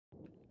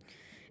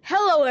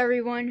Hello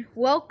everyone,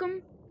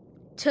 welcome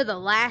to The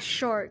Last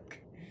Shark.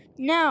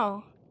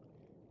 Now,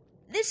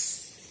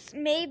 this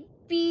may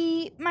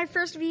be my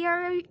first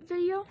VR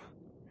video.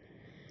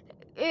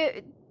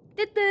 Did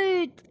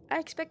the I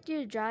Expect You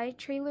to Die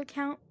trailer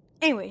count?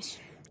 Anyways,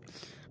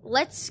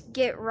 let's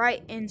get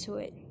right into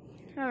it.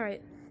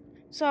 Alright,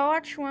 so I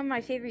watched one of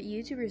my favorite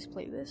YouTubers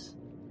play this,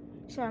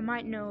 so I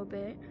might know a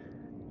bit.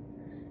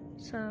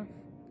 So,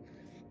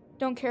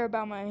 don't care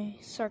about my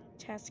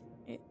sarcastic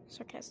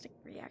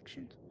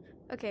reactions.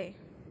 Okay.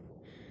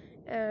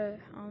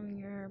 On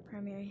your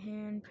primary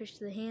hand, push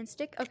to the hand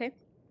stick. Okay.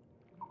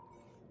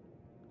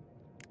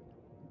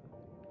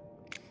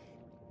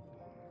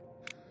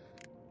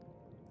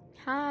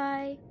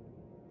 Hi.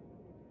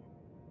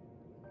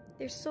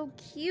 They're so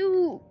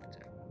cute.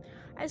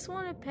 I just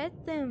want to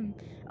pet them.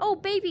 Oh,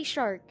 baby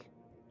shark.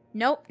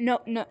 Nope,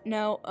 no.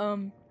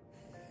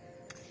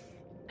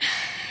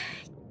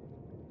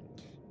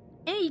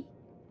 Any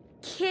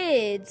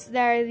kids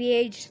that are the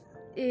age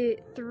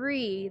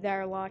 3 that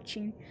are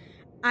watching,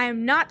 I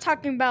am not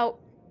talking about,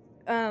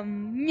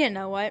 you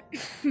know what.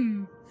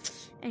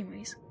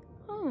 Anyways.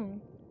 Oh.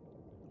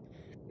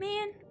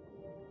 Man.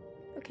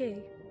 Okay.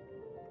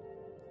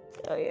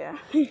 Oh, yeah.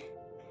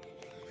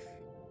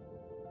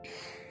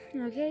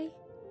 Okay.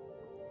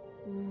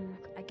 Ooh,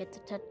 I get to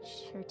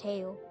touch her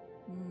tail.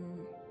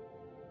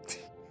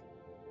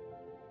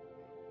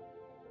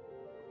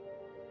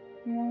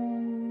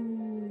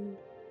 Ooh.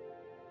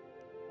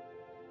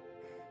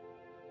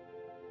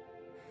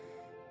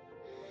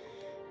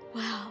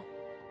 Wow.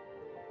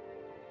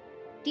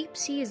 Deep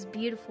sea is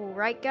beautiful,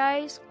 right,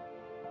 guys?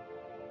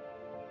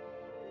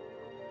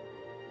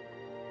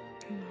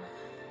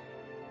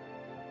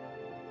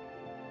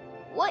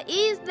 What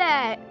is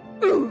that?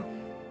 Ooh.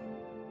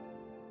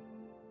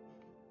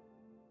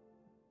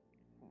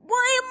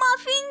 What are my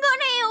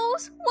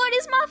fingernails? What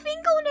is my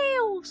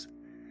fingernails?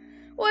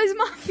 What is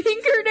my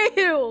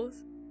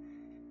fingernails?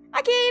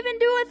 I can't even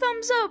do a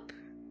thumbs up.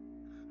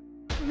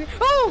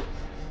 Oh!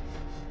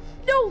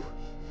 No!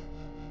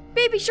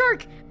 Baby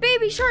shark!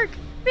 Baby shark!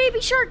 Baby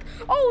shark!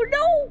 Oh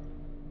no!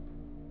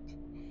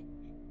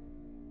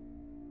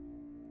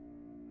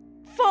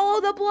 Follow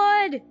the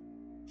blood!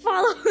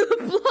 Follow the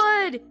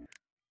blood!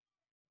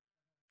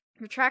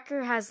 Your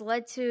tracker has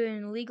led to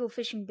an illegal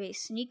fishing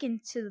base. Sneak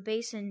into the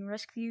base and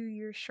rescue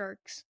your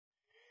sharks.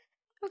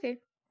 Okay.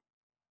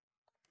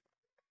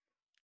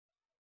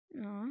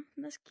 Aw,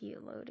 that's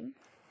cute loading.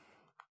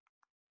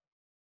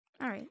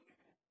 Alright.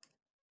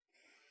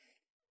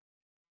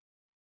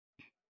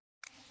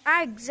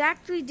 I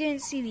exactly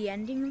didn't see the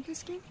ending of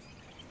this game.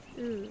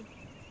 Ooh.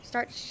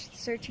 Start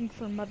searching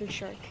for Mother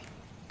Shark.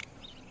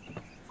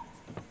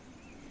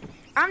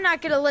 I'm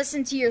not gonna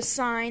listen to your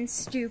signs,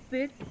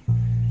 stupid.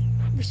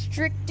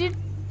 Restricted.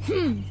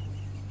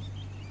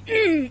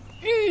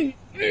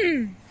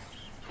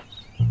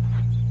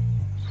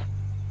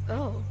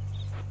 Oh.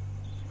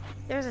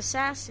 There's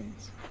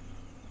assassins.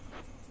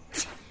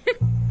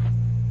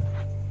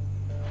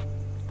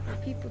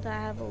 People that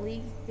have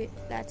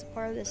that's a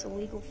part of this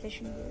illegal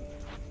fishing group.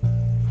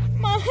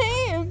 My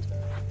hand!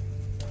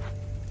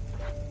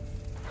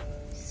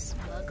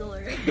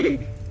 Smuggler.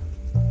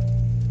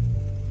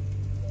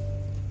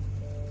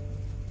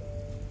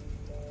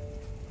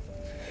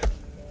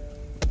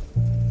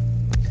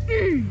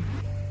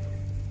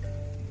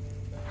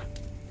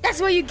 That's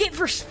what you get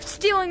for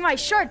stealing my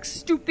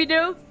sharks,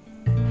 stupido!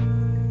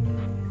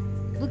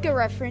 Look at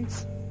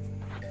reference.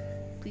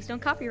 Please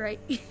don't copyright.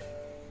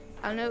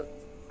 I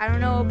don't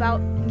know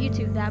about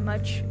YouTube that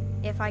much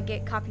if I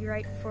get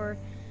copyright for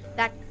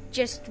that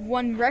just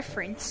one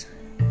reference.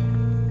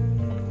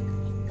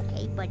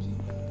 Hey, buddy.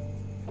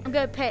 I'm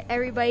gonna pet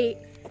everybody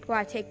who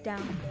I take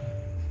down.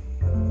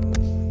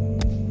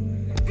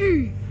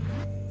 Ooh.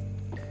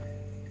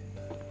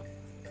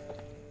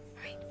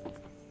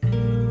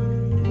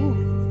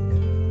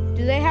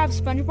 Do they have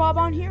SpongeBob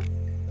on here?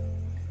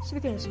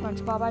 Speaking of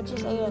SpongeBob, I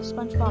just ate a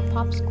SpongeBob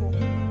popsicle.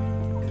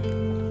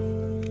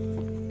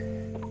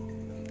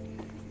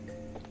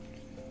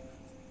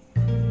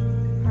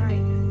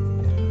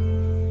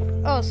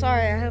 Oh,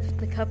 sorry, I have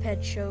the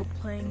Cuphead show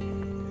playing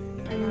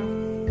right now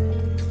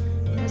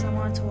because I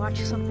wanted to watch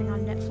something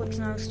on Netflix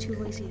and I was too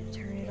lazy to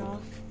turn it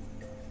off.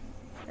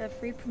 A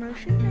free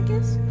promotion, I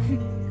guess?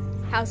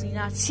 How's he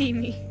not see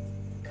me?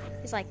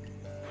 He's like,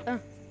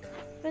 what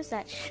is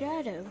that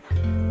shadow?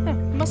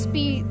 Must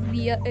be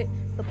the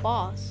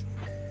boss.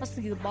 Must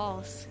be the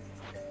boss.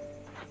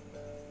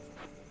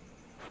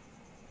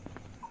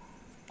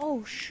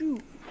 Oh,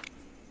 shoot.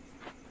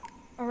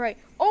 Alright.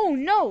 Oh,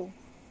 no!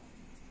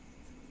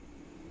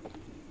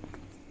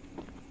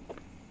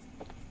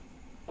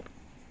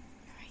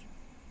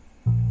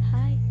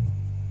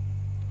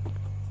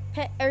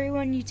 Pet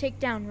everyone you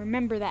take down,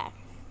 remember that.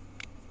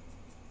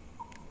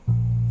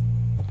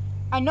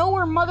 I know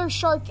where Mother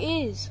Shark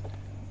is.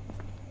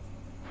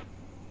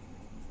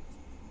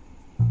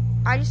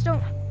 I just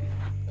don't...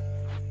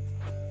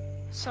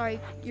 Sorry,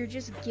 you're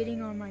just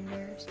getting on my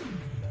nerves.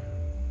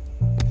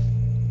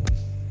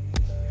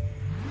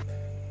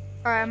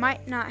 Or I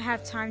might not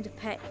have time to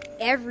pet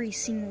every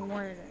single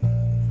one of them.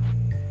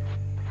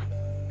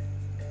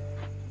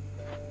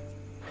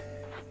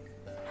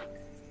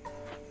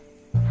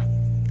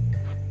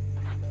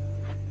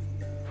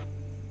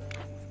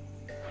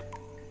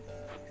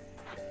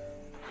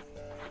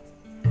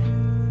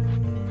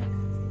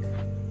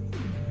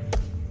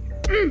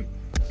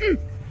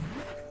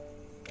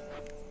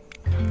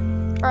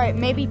 Alright,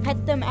 maybe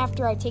pet them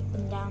after I take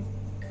them down.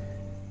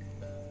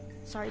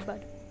 Sorry,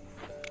 bud.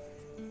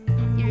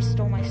 You just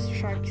stole my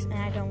sharks, and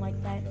I don't like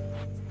that.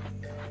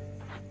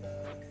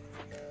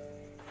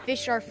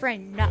 Fish are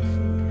friend, not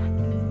food.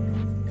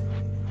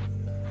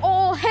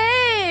 Oh,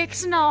 hey,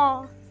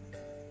 Ixnall!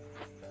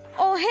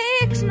 Oh,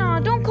 hey,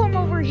 Ixnall, don't come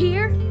over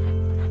here!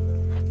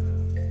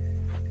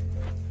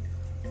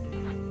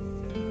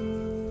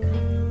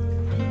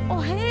 Oh,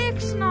 hey,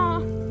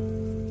 Ixnall!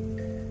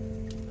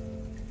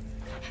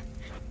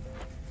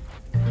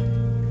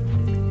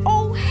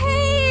 Oh,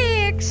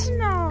 hey,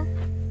 Ixnall!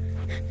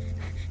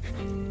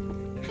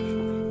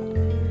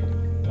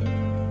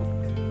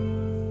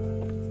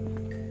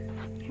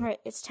 Alright,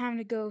 it's time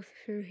to go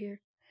through here.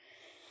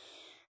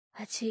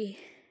 Let's see.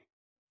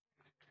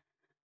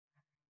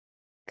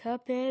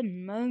 Cuphead,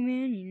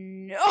 Mugman, you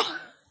know.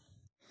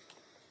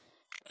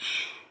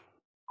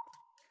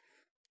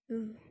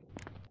 Ooh.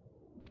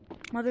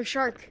 Mother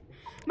Shark!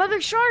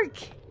 Mother Shark!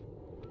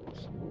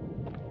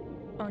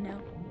 Oh no.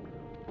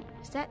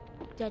 Is that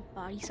dead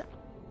body?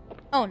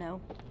 Oh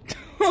no.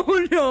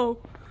 Oh no!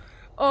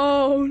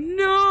 Oh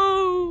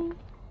no!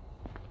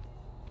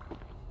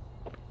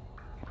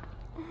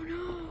 Oh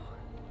no!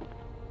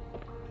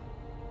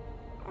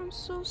 I'm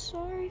so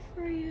sorry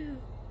for you.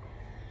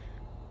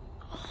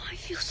 Oh, I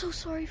feel so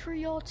sorry for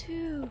y'all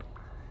too.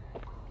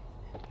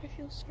 I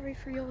feel sorry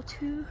for y'all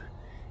too.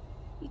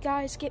 You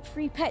guys get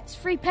free pets,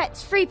 free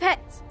pets, free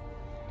pets!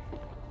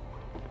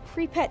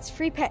 Free pets,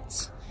 free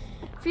pets,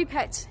 free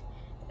pets.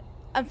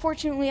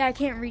 Unfortunately, I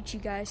can't reach you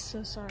guys,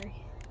 so sorry.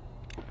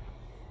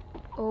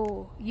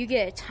 Oh, you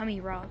get a tummy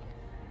rub.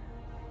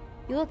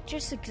 You look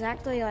just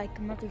exactly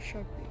like Mother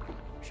Shark,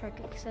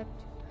 except,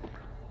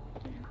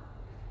 you know.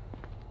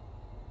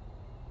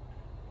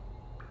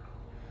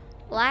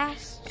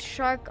 Last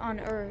shark on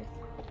Earth.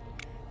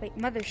 Wait,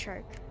 Mother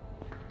Shark.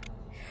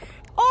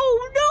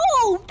 Oh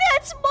no!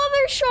 That's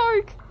Mother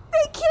Shark!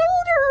 They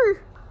killed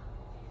her!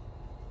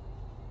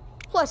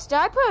 Plus, did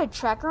I put a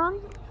tracker on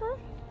her?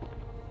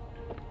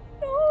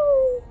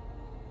 No!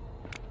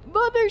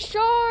 Mother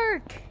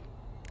Shark!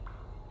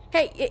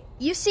 Hey,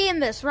 you seeing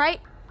this, right?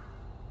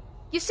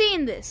 You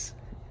seeing this?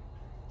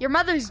 Your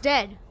mother's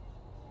dead.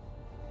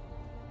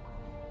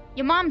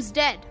 Your mom's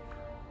dead.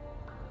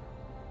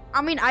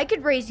 I mean, I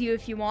could raise you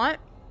if you want.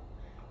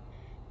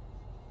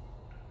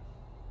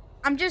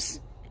 I'm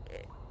just...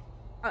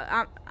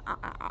 I'm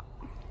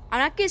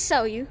not gonna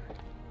sell you.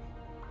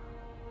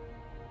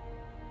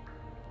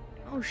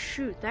 Oh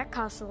shoot, that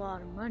costs a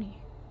lot of money.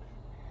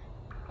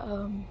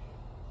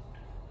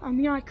 I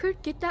mean, I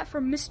could get that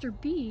from Mr.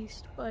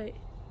 Beast, but...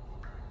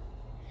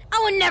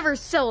 I would never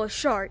sell a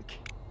shark.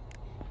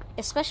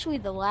 Especially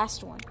the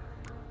last one.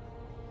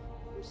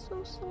 I'm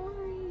so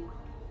sorry.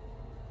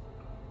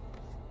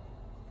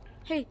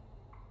 Hey.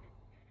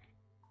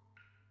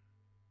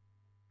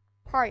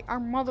 Hi,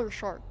 I'm Mother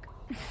Shark.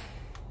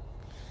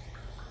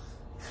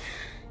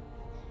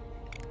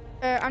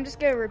 I'm just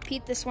gonna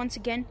repeat this once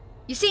again.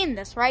 You seen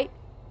this, right?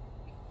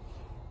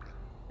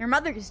 Your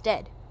mother is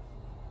dead.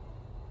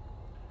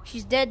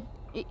 She's dead.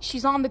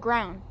 She's on the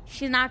ground.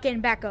 She's not getting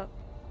back up.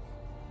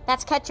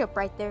 That's ketchup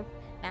right there.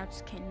 No,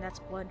 just kidding. That's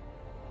blood.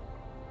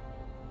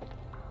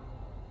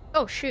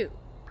 Oh, shoot.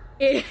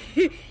 They're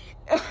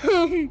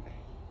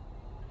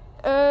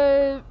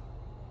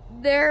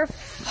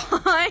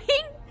fine.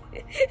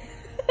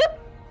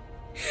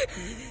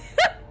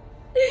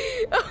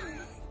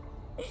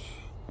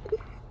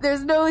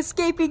 There's no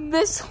escaping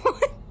this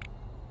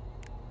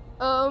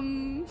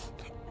one.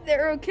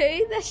 They're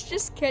okay. That's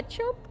just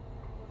ketchup.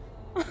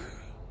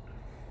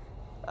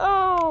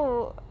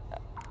 Oh,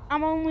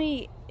 I'm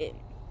only...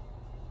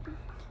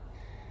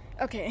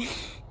 Okay.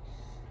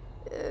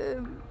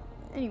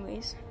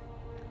 Anyways.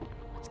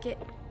 Let's get...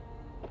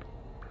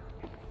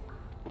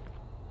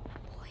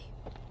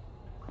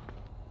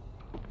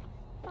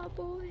 Oh,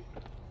 boy.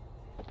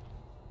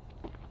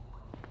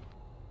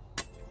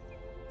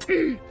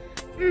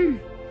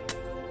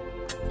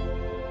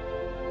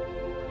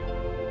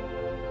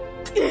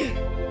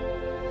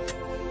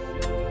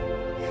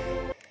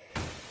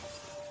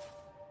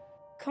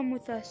 Come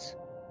with us.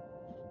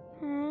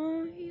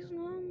 Oh, he's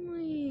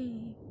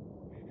lonely.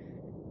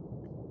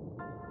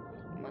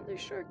 Mother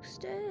Shark's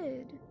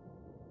dead.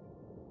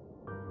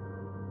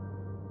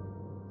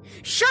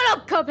 Shut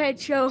up, Cuphead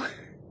Show!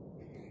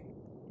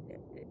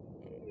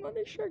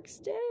 Mother Shark's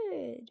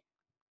dead.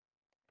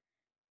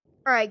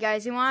 Alright,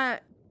 guys, you want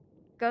to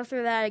go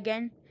through that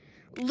again?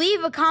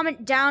 Leave a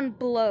comment down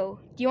below.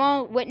 Do you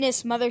want to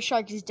witness Mother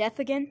Shark's death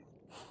again?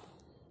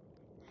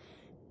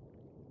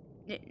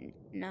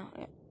 No.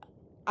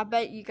 I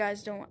bet you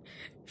guys don't want...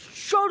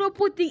 Shut up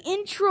with the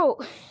intro!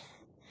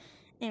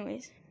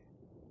 Anyways.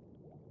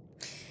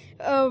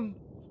 Ooh,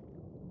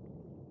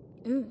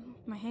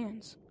 my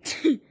hands.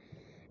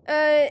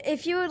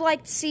 If you would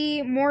like to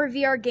see more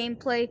VR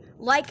gameplay,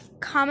 like,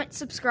 comment,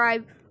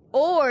 subscribe,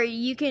 or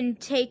you can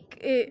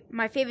take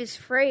my favorite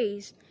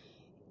phrase,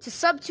 to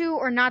sub to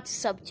or not to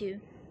sub to.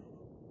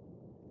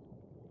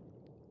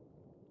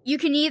 You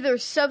can either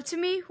sub to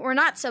me or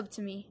not sub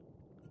to me.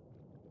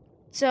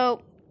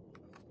 So,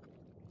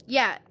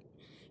 yeah,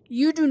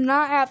 you do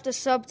not have to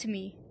sub to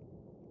me.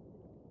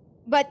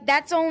 But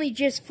that's only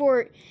just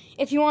for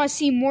if you want to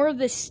see more of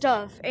this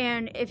stuff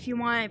and if you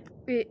want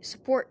to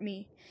support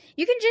me.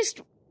 You can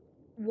just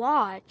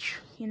watch,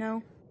 you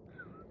know.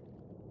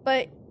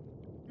 But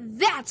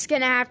that's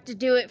going to have to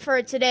do it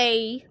for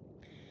today.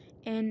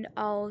 And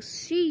I'll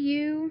see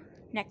you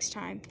next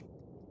time.